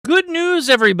news,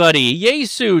 everybody!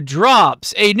 Yaesu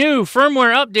drops a new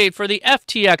firmware update for the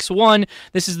FT-X1.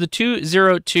 This is the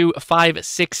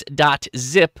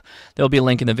 20256.zip. There'll be a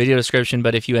link in the video description,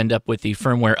 but if you end up with the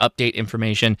firmware update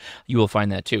information, you will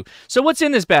find that too. So what's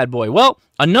in this bad boy? Well,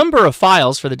 a number of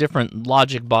files for the different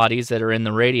logic bodies that are in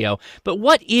the radio, but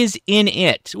what is in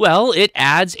it? Well, it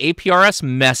adds APRS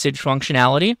message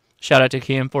functionality. Shout out to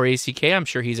KM4ACK. I'm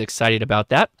sure he's excited about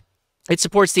that. It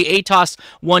supports the ATOS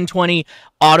 120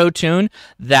 auto-tune.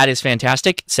 That is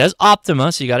fantastic. It says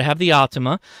Optima, so you got to have the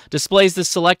Optima. Displays the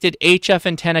selected HF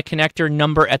antenna connector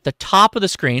number at the top of the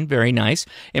screen. Very nice.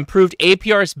 Improved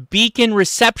APRS beacon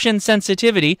reception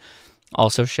sensitivity.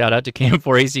 Also, shout out to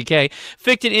KM4ACK.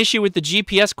 Fixed an issue with the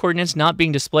GPS coordinates not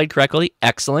being displayed correctly.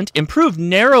 Excellent. Improved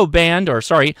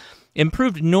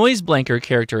improved noise blanker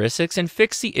characteristics, and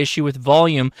fix the issue with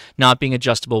volume not being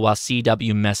adjustable while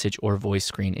CW message or voice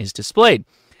screen is displayed.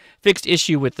 Fixed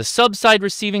issue with the sub-side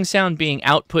receiving sound being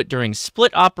output during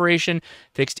split operation.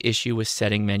 Fixed issue with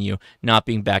setting menu not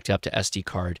being backed up to SD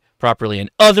card properly, and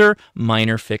other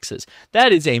minor fixes.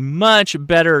 That is a much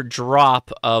better drop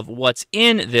of what's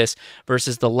in this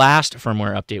versus the last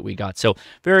firmware update we got. So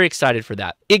very excited for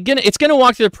that. It's gonna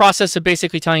walk through the process of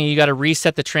basically telling you got to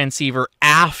reset the transceiver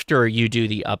after you do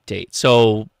the update.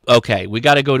 So okay, we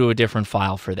got to go to a different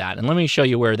file for that. And let me show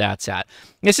you where that's at.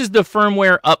 This is the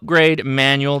firmware upgrade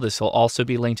manual. This will also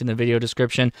be linked in the video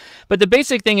description. But the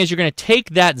basic thing is you're going to take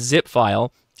that zip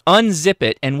file, unzip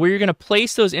it, and where you're going to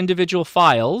place those individual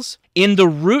files in the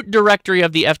root directory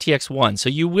of the FT-X1. So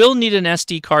you will need an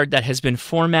SD card that has been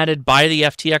formatted by the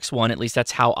FT-X1. At least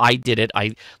that's how I did it.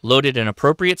 I loaded an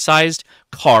appropriate sized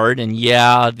card, and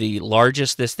yeah, the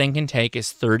largest this thing can take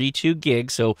is 32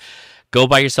 gigs. So go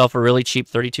buy yourself a really cheap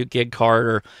 32 gig card,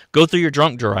 or go through your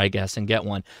junk drawer, I guess, and get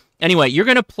one. Anyway, you're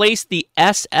going to place the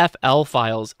SFL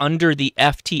files under the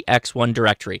FT-X1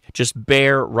 directory. Just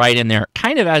bare right in there,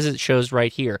 kind of as it shows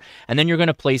right here. And then you're going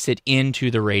to place it into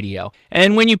the radio.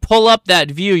 And when you pull up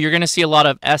that view, you're going to see a lot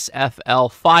of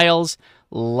SFL files.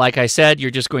 Like I said,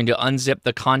 you're just going to unzip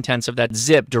the contents of that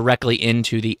zip directly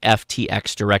into the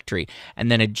FTX directory.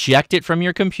 And then eject it from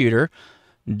your computer.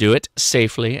 Do it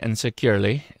safely and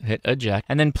securely. Hit eject.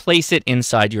 And then place it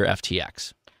inside your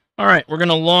FTX. All right, we're going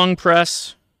to long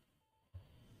press.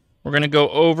 We're going to go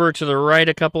over to the right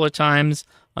a couple of times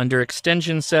under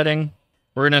extension setting.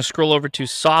 We're going to scroll over to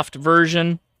soft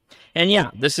version. And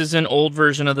yeah, this is an old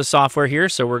version of the software here,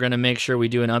 so we're going to make sure we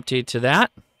do an update to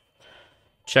that.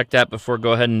 Check that before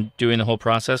go ahead and doing the whole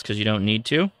process, because you don't need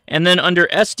to. And then under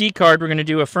SD card, we're going to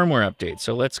do a firmware update.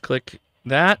 So let's click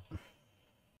that.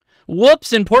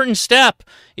 Whoops, important step.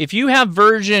 If you have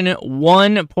version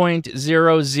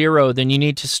 1.00, then you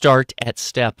need to start at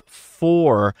step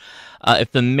 4.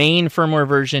 If the main firmware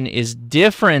version is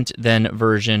different than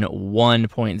version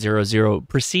 1.00,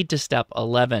 proceed to step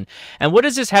 11. And what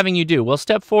is this having you do? Well,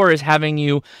 step 4 is having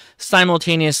you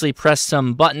simultaneously press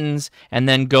some buttons and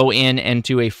then go in and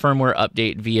do a firmware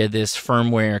update via this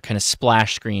firmware kind of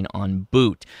splash screen on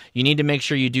boot. You need to make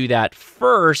sure you do that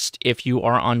first if you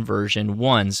are on version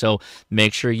 1. So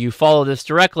make sure you follow this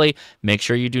directly. Make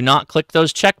sure you do not click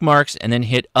those check marks and then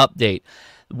hit update.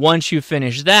 Once you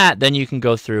finish that, then you can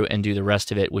go through and do the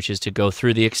rest of it, which is to go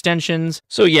through the extensions.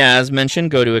 So yeah, as mentioned,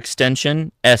 go to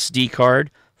extension, SD card,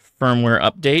 firmware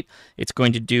update. It's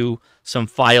going to do some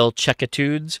file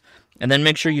checkitudes, and then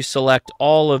make sure you select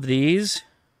all of these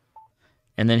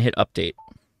and then hit update.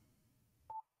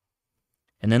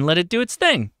 And then let it do its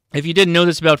thing. If you didn't know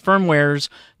this about firmwares,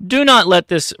 do not let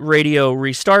this radio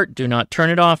restart. Do not turn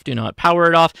it off. Do not power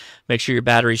it off. Make sure your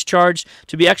battery's charged.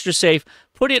 To be extra safe,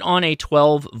 put it on a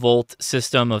 12-volt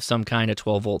system of some kind, a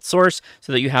 12-volt source,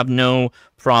 so that you have no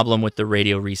problem with the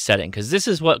radio resetting, because this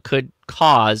is what could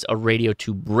cause a radio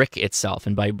to brick itself.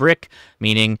 And by brick,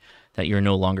 meaning that you're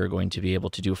no longer going to be able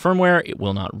to do firmware. It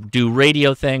will not do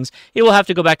radio things. It will have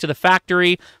to go back to the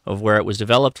factory of where it was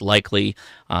developed, likely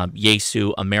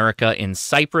Yaesu, America in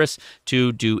Cyprus,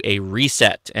 to do a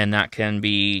reset. And that can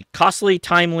be costly,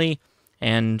 timely,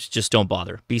 and just don't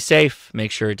bother. Be safe.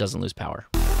 Make sure it doesn't lose power.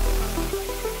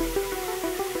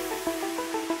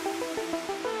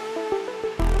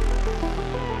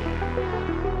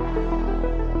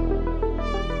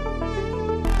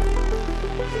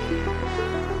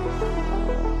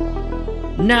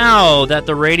 Now that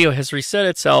the radio has reset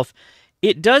itself,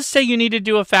 it does say you need to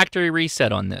do a factory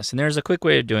reset on this, and there's a quick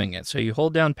way of doing it. So you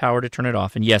hold down power to turn it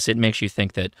off, and yes, it makes you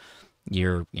think that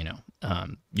you're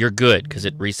good because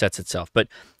it resets itself. But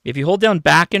if you hold down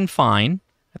back and fine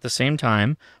at the same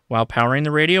time while powering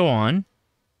the radio on,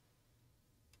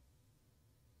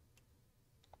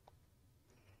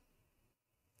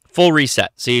 full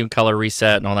reset. See, color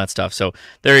reset and all that stuff. So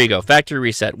there you go, factory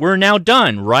reset. We're now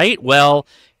done, right? Well,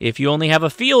 if you only have a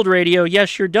field radio,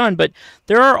 yes, you're done. But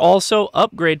there are also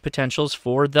upgrade potentials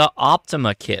for the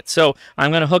Optima kit. So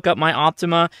I'm going to hook up my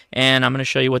Optima, and I'm going to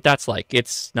show you what that's like.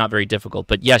 It's not very difficult.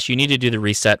 But yes, you need to do the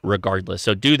reset regardless.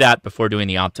 So do that before doing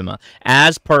the Optima,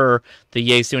 as per the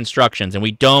Yaesu instructions. And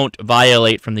we don't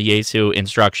violate from the Yaesu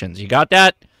instructions. You got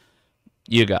that?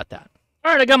 You got that.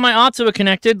 All right, I got my Optima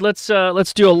connected. Let's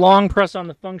do a long press on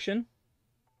the function.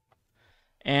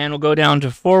 And we'll go down to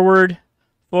forward,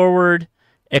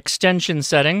 extension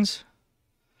settings.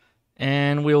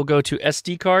 And we'll go to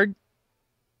SD card.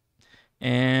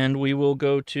 And we will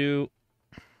go to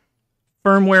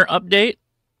firmware update.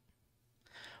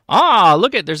 Ah,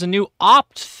 look at, there's a new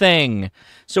opt thing.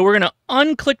 So we're going to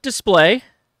unclick display.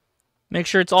 Make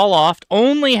sure it's all off.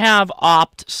 Only have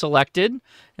opt selected.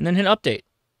 And then hit update.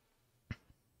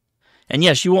 And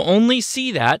yes, you will only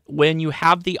see that when you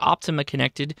have the Optima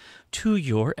connected to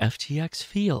your FT-X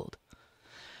field.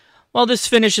 While this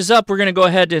finishes up, we're going to go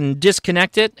ahead and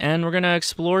disconnect it, and we're going to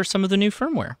explore some of the new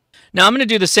firmware. Now, I'm going to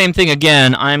do the same thing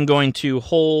again. I'm going to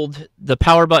hold the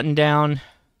power button down,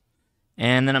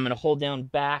 and then I'm going to hold down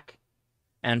back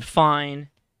and fine,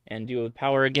 and do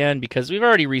power again, because we've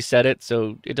already reset it,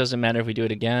 so it doesn't matter if we do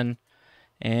it again.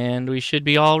 And we should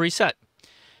be all reset.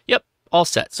 Yep, all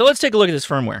set. So let's take a look at this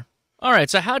firmware. All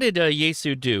right, so how did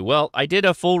Yaesu do? Well, I did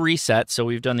a full reset, so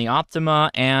we've done the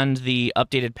Optima and the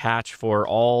updated patch for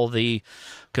all the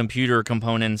computer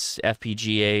components,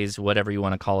 FPGAs, whatever you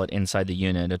want to call it, inside the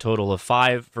unit. A total of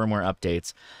 5 firmware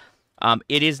updates.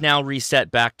 It is now reset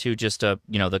back to just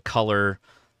the color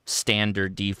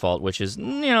standard default, which is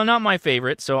not my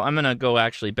favorite. So I'm gonna go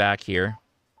actually back here,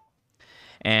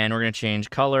 and we're gonna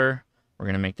change color. We're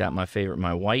gonna make that my favorite,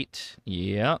 my white.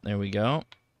 Yeah, there we go.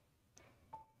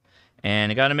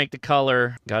 And I got to make the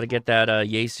color, got to get that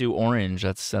Yaesu orange.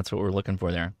 That's what we're looking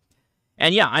for there.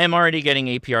 And yeah, I am already getting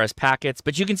APRS packets,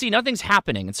 but you can see nothing's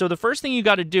happening. And so the first thing you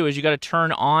got to do is you got to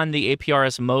turn on the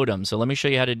APRS modem. So let me show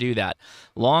you how to do that.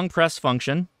 Long press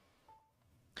function.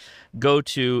 Go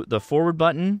to the forward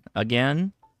button,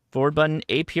 again, forward button,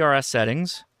 APRS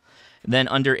settings. Then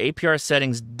under APRS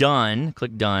settings, done,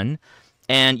 click done.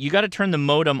 And you got to turn the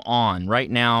modem on.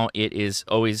 Right now, it is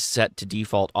always set to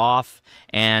default off,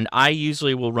 and I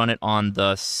usually will run it on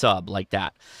the sub like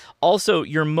that. Also,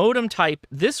 your modem type,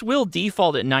 this will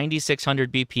default at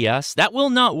 9600 BPS. That will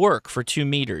not work for 2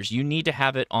 meters. You need to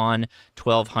have it on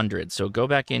 1200. So go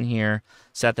back in here,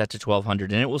 set that to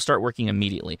 1200, and it will start working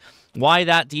immediately. Why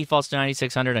that defaults to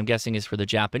 9600, I'm guessing, is for the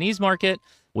Japanese market,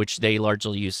 which they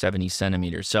largely use 70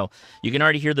 centimeters. So you can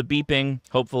already hear the beeping,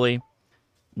 hopefully.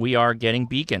 We are getting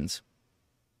beacons.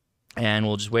 And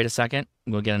we'll just wait a second.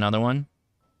 We'll get another one.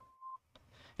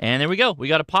 And there we go. We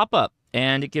got a pop-up.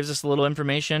 And it gives us a little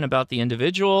information about the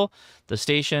individual, the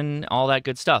station, all that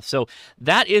good stuff. So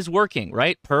that is working,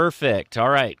 right? Perfect. All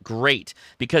right, great.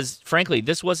 Because, frankly,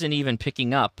 this wasn't even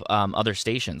picking up other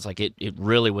stations. Like, it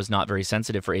really was not very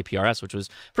sensitive for APRS, which was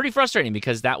pretty frustrating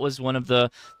because that was one of the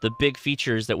big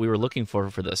features that we were looking for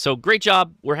this. So great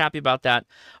job. We're happy about that.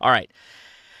 All right.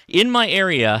 In my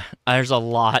area, there's a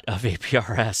lot of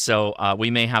APRS, so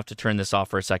we may have to turn this off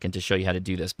for a second to show you how to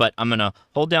do this. But I'm going to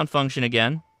hold down function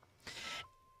again.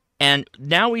 And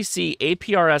now we see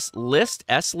APRS list,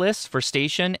 S list for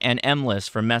station, and M list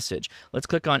for message. Let's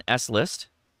click on S list.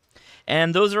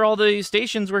 And those are all the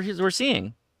stations we're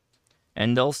seeing.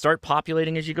 And they'll start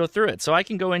populating as you go through it. So I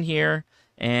can go in here.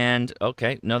 And,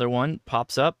 okay, another one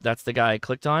pops up. That's the guy I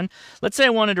clicked on. Let's say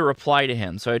I wanted to reply to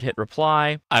him. So I'd hit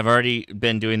reply. I've already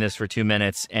been doing this for 2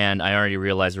 minutes, and I already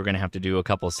realized we're going to have to do a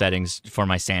couple settings for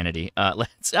my sanity.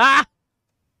 Let's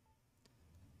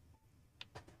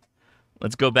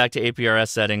go back to APRS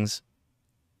settings.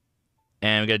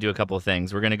 And we got to do a couple of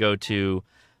things. We're going to go to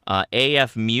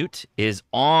AF mute is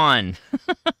on.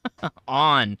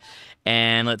 On.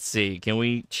 And let's see. Can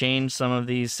we change some of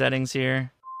these settings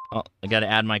here? Oh, I got to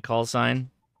add my call sign.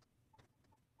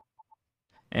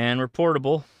 And we're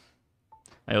portable.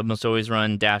 I almost always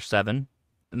run -7.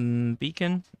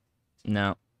 Beacon?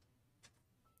 No.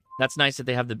 That's nice that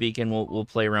they have the beacon. We'll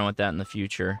play around with that in the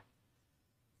future.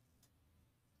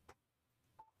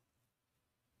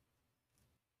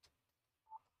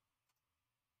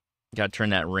 Got to turn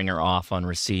that ringer off on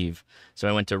receive. So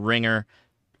I went to ringer.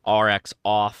 RX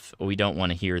off. We don't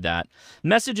want to hear that.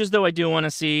 Messages, though, I do want to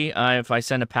see. If I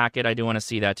send a packet, I do want to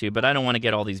see that too. But I don't want to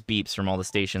get all these beeps from all the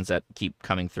stations that keep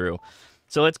coming through.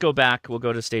 So let's go back. We'll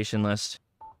go to station list.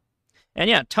 And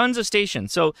yeah, tons of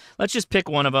stations. So let's just pick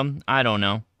one of them. I don't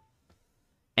know.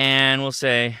 And we'll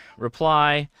say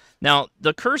reply. Now,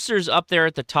 the cursor's up there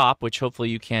at the top, which hopefully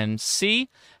you can see,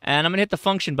 and I'm going to hit the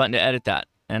function button to edit that,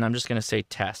 and I'm just going to say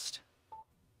test.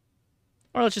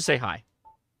 Or let's just say hi.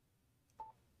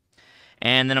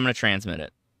 And then I'm going to transmit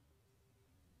it.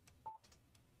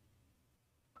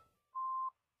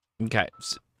 Okay,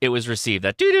 so it was received.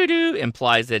 That doo-doo-doo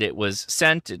implies that it was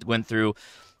sent. It went through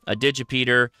a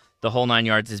digipeater. The whole 9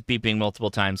 yards is beeping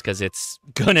multiple times because it's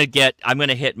gonna get. I'm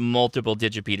gonna hit multiple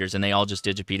digipeaters, and they all just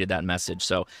digipeated that message.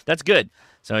 So that's good.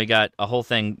 So we got a whole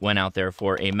thing went out there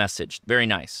for a message. Very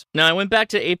nice. Now I went back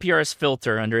to APRS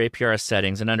filter under APRS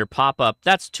settings and under pop-up.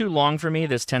 That's too long for me.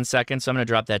 This 10 seconds. So I'm gonna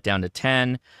drop that down to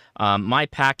 10. My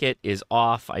packet is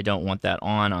off. I don't want that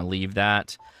on. I'll leave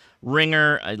that.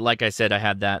 Ringer, like I said, I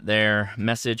had that there.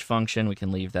 Message function, we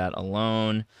can leave that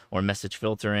alone, or message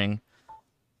filtering.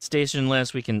 Station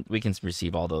list, we can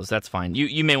receive all those. That's fine.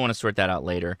 You may want to sort that out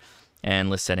later,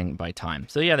 and list setting by time.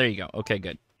 So yeah, there you go. Okay,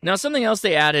 good. Now something else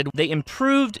they added, they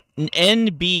improved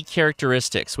NB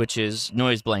characteristics, which is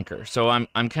noise blanker. So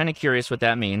I'm kind of curious what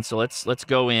that means. So let's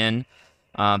go in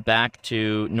back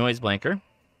to noise blanker,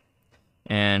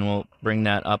 and we'll bring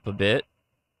that up a bit.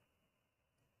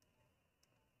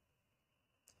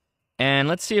 And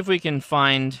let's see if we can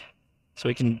find,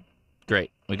 great,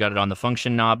 we got it on the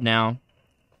function knob now.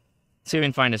 Let's see if we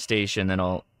can find a station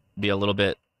that'll be a little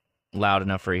bit loud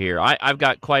enough for here. I've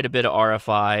got quite a bit of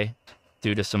RFI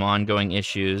due to some ongoing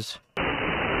issues.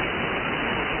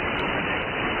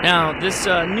 Now, this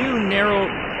new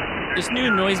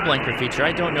noise blanker feature,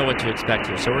 I don't know what to expect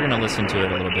here, so we're going to listen to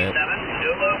it a little bit.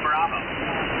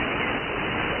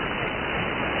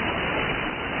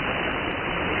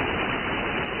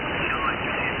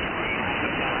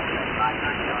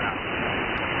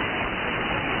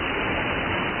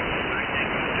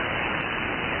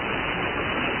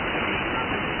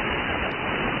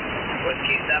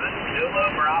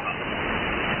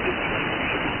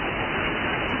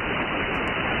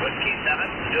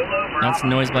 That's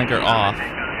noise blanker off.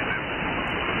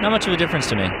 Not much of a difference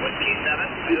to me.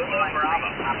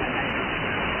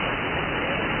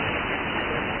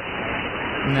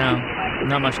 No,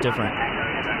 not much different.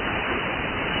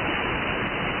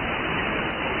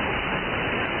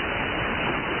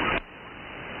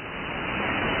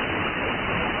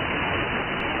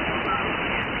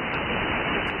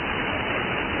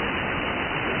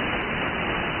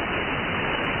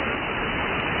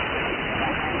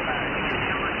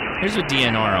 Here's a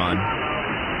DNR on.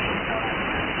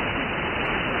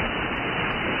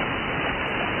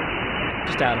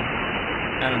 Just out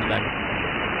in the back.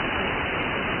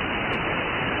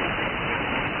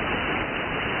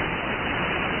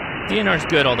 DNR's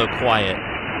good, although quiet.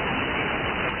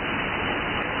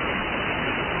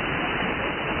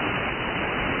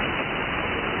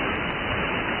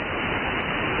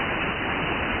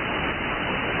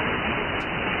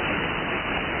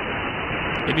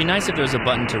 It'd be nice if there was a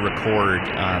button to record,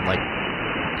 like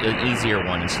an easier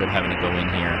one instead of having to go in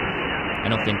here. I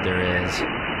don't think there is.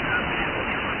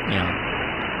 Yeah.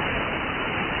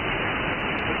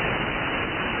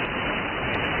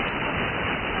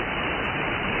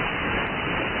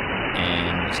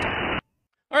 And we stop.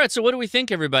 All right, so what do we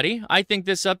think, everybody? I think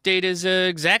this update is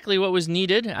exactly what was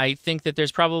needed. I think that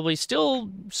there's probably still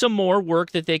some more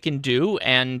work that they can do,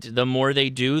 and the more they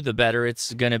do, the better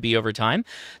it's going to be over time.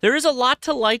 There is a lot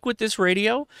to like with this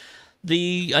radio.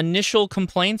 The initial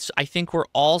complaints, I think, were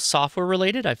all software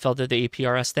related. I felt that the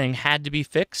APRS thing had to be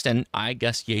fixed, and I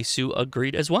guess Yaesu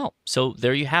agreed as well. So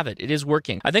there you have it. It is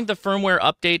working. I think the firmware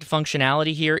update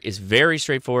functionality here is very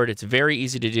straightforward. It's very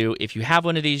easy to do. If you have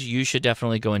one of these, you should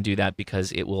definitely go and do that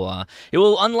because it will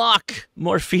unlock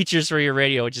more features for your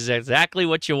radio, which is exactly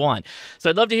what you want. So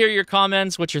I'd love to hear your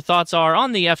comments, what your thoughts are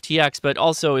on the FT-X, but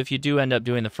also if you do end up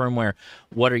doing the firmware,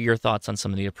 what are your thoughts on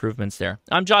some of the improvements there?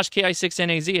 I'm Josh,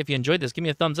 KI6NAZ. If you enjoyed this, give me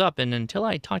a thumbs up, and until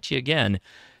I talk to you again,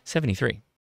 73.